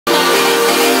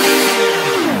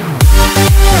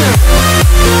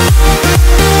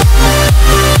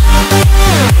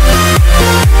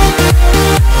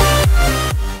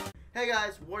Hey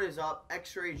guys, what is up?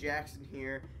 X-Ray Jackson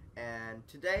here, and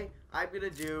today I'm gonna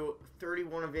do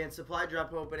 31 advanced supply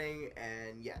drop opening,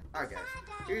 and yeah. Alright guys,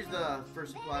 here's the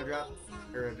first supply drop,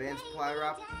 or advanced supply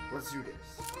drop. Let's do this.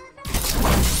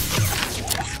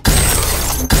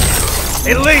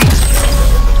 Elite!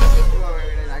 We're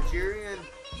in a Nigerian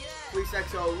Police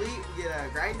XO Elite, we get a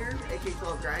grinder,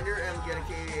 AK-12 grinder, and we get a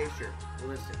KVA shirt.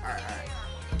 Listen, alright.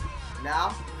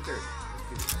 Now, third. Let's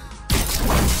do this.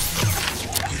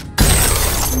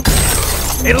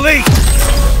 Elite!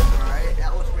 Alright,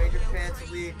 Atlas Ranger pants,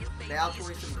 Elite, the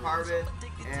Altoid some carbon,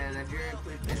 and Nigerian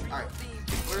police pants. Alright,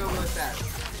 we're gonna look at that.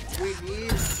 We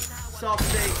need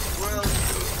something,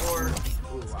 royalty, or,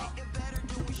 oh wow.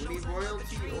 We need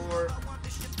royalty or,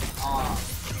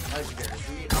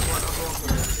 legendary. I'm going for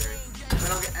legendary. If I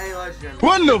don't get any legendary.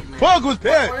 What the fuck was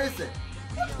that? What is it?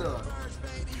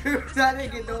 Dude, I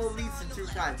didn't get no elites in 2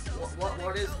 times.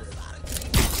 What is this?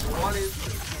 What is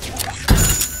this?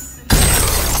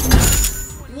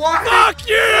 What? Fuck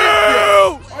you!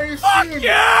 Are you Fuck serious?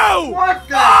 you! What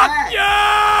the Fuck heck? you!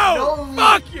 No lead.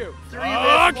 Fuck you! 3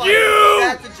 Fuck minutes you!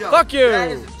 That's a joke. Fuck you! That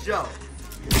is a joke.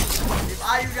 If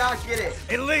I do not get it.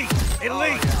 Elite!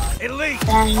 Elite! Oh, Elite!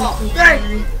 oh, thank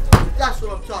you! That's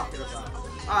what I'm talking about.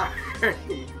 Alright.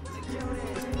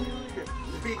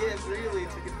 We get 3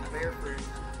 elites to get the bear first.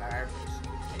 We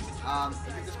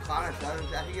get this clown, I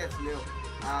think that's new.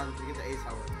 To get the ace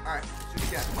hour. Alright, shoot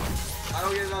check. I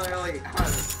don't get another elite.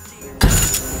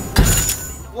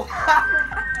 What?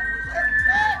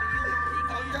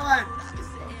 I'm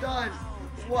done.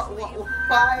 What,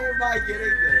 why am I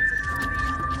getting this?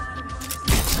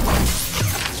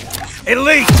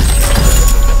 Elite!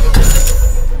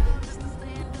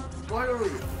 What are we?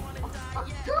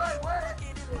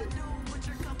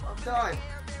 I'm done.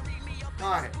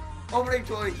 Alright, opening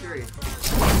 23.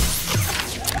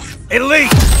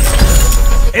 Elite!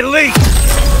 Elite!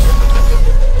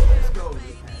 Let's go with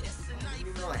it. I didn't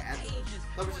even know I had those.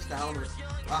 That was just the helmet.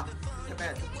 Wow, not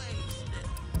bad.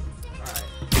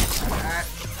 Alright.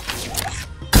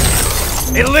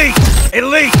 Elite!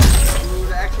 Elite! Ooh,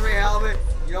 the X-ray helmet.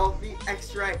 You don't need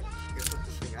X-ray. I guess put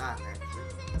this thing on,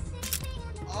 actually.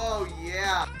 Oh,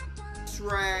 yeah.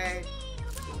 X-ray.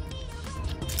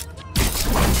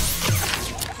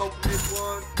 Open this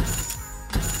one.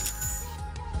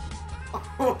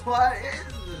 What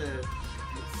is this?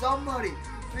 Somebody,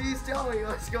 please tell me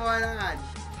what's going on.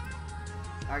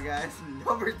 Alright guys,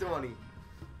 number 20.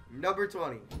 Number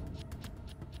 20.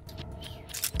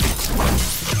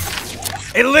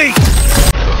 Elite!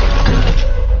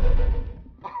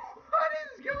 What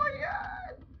is going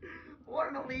on? What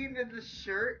an elite in the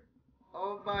shirt.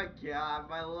 Oh my god,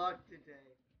 my luck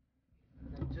today.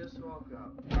 I just woke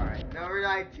up. Alright, number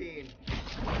 19.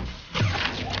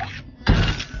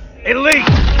 Elite!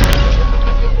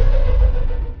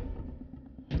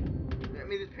 I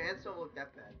mean, his pants don't look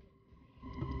that bad.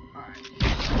 Alright.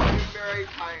 I'm very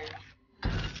tired.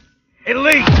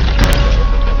 Elite!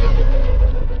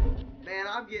 Man,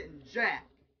 I'm getting jacked.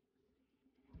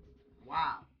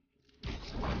 Wow.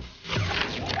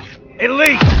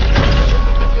 Elite!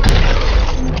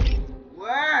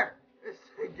 Where is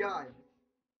the gun?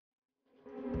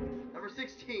 Number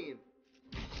 16.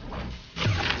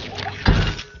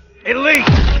 Elite!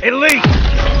 Elite!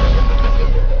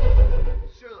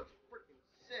 Sure looks freaking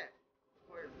sick.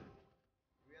 Where is it?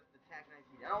 We have the TAC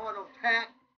 19. I don't want no TAC.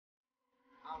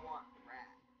 I want rat.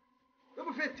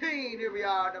 Number 15. Here we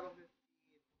are. Number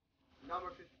 15. Number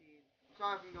 15.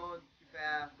 Sorry if I'm going too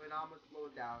fast, but I'm gonna slow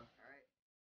it down. Alright?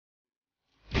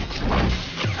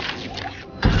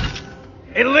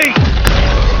 Elite!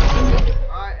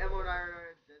 Alright, M1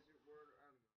 Iron Desert Word.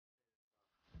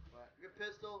 But good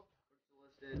pistol.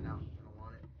 Listed. No, I don't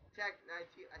want it. TAC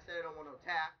 19. I said I don't want no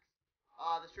TAC.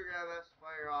 The Trigger MS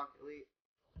Fire Rock Elite.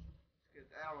 It's good.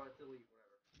 I don't know. It's Elite.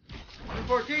 Whatever. Number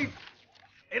 14.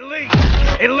 Elite!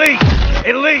 Elite!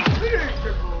 Elite!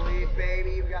 Triple Elite,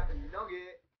 baby. We got the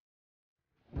Nugget.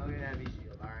 Nugget Heavy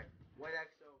Shield. Alright. White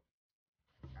XO.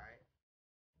 Alright.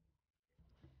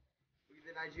 We get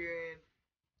the Nigerian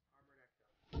Armored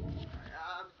XO. Alright.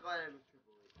 I'm just glad it was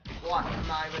Triple Elite. What? I'm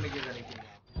not even gonna give anything now.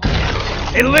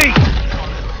 Elite!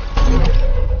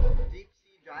 Deep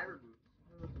sea driver boots.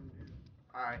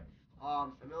 Alright.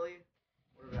 Amelia,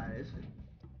 whatever that is.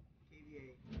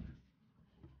 KVA.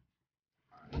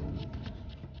 Alright.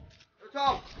 Let's go!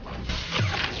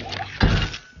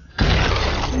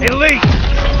 Elite!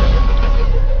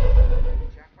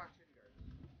 Jackpot Chin Guard.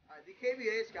 Alright, the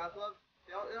KVA Scout Gloves,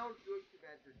 they don't do it too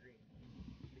bad for green.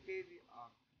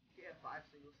 The can't 5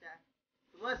 single stack.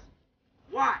 So listen,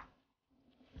 why?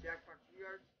 Jackpot 2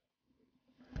 yards.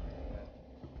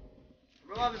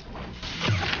 Number 11.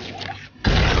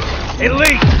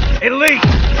 Elite! Elite!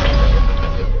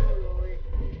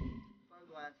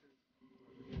 Sunglasses.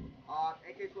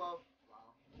 AK-12.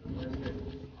 Wow.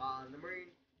 The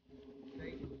Marine.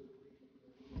 Thing.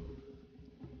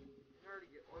 I already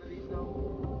get one of these though.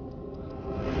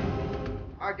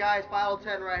 Alright guys, file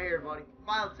 10 right here, buddy.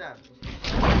 File 10.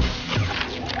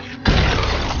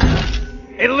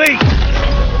 Elite!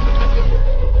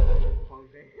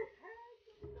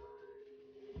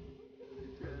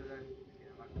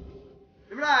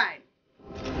 Number 9.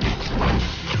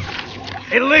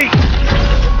 Elite!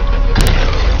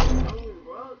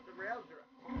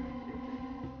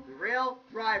 The rail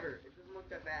driver. It doesn't look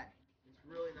that bad. It's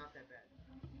really not that bad.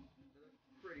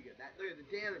 It's pretty good. That, look at the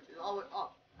damage is all the way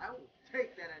up. I will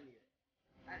take that NDA.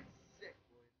 That is sick,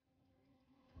 boys.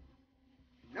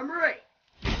 Number 8.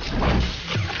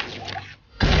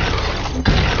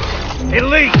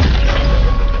 Elite!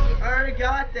 I already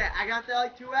got that. I got that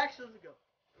like 2 actions ago.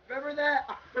 Remember that?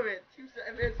 I mean, 2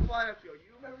 minutes flying up ago.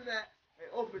 You remember that? I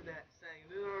opened that saying,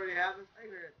 this already happens. I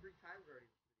heard it 3 times already.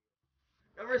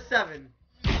 Number 7.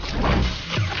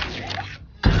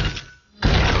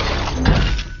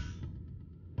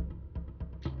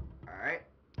 Alright.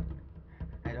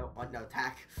 I don't want no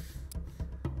tack.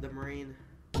 The Marine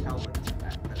helmet.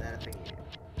 That thing here.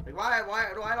 Like,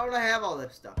 why don't I have all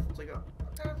this stuff? It's like, okay,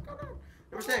 let's go down.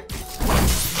 Number 6.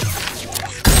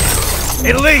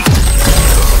 Elite!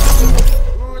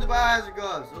 Ooh, the biohazard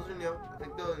gloves. Those are new. I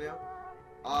think those are new.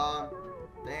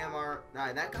 The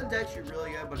AMR-9. That gun's actually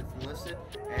really good, but it's enlisted.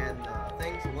 And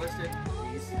things enlisted,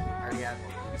 these I already have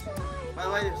one. By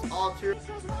the way, there's all 2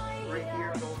 right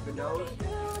here, go with the nose.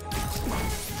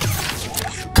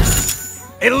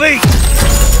 Elite!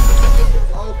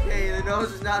 Okay, the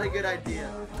nose is not a good idea.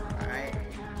 Alright.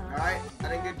 Alright, I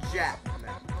didn't get jack on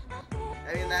that.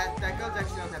 I mean, that gun's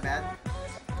actually not that bad.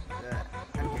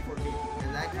 MK14.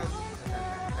 And that gun's not that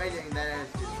bad. I think that is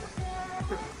just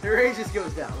the range just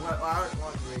goes down. I don't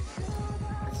want the range.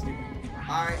 That's stupid.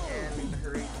 Alright, and the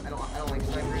hurry. I don't like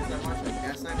snipers that much. Like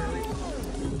gas sniper at least.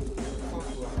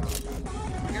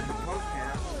 I got the punk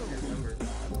cap. I can't remember.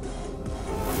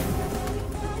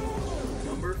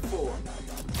 Number 4.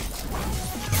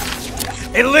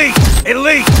 Elite!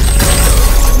 Elite!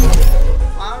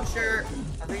 Launcher.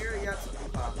 I think I already got some.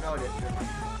 No, I didn't.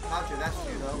 Launcher, that's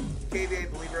new though. KVA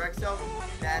Believer XL.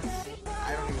 That's.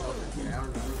 I don't even know what that's. I don't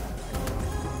remember that.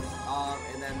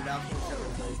 And then Mouse 47.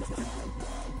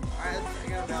 Alright, I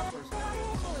got a Mouse 47.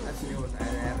 That's the new one. I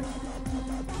haven't.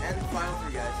 And the final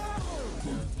 3 guys.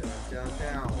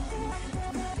 Down.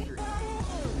 3.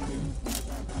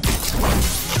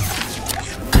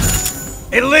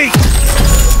 Elite!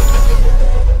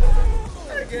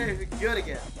 Good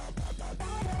again.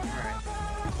 Alright.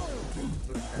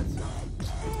 Look at that stuff.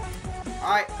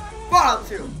 Alright. Fallout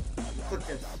 2. Click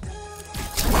this.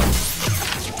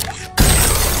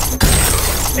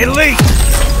 Elite!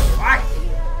 Alright.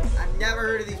 I've never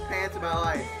heard of these pants in my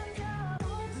life.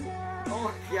 Oh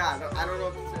my god. I don't know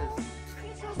what this is.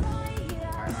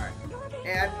 Alright.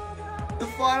 And the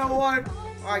final one.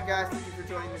 Alright guys, thank you for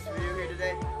joining this video here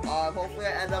today. Hopefully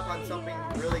I end up on something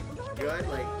really good,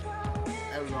 like,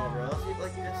 I don't know, bro. Let's see,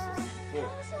 like, this is cool.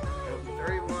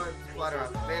 31 flutter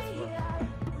on fancy one.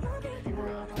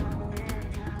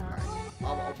 Alright,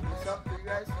 I'll open this up for you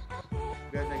guys. You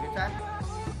guys have a good time?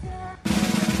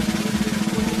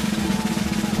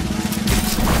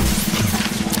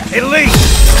 Elite!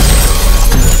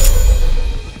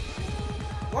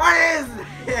 What is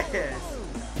this?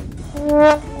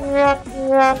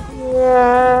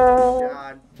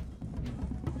 God.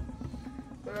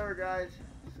 Whatever, guys.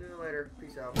 See you later.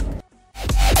 Peace out.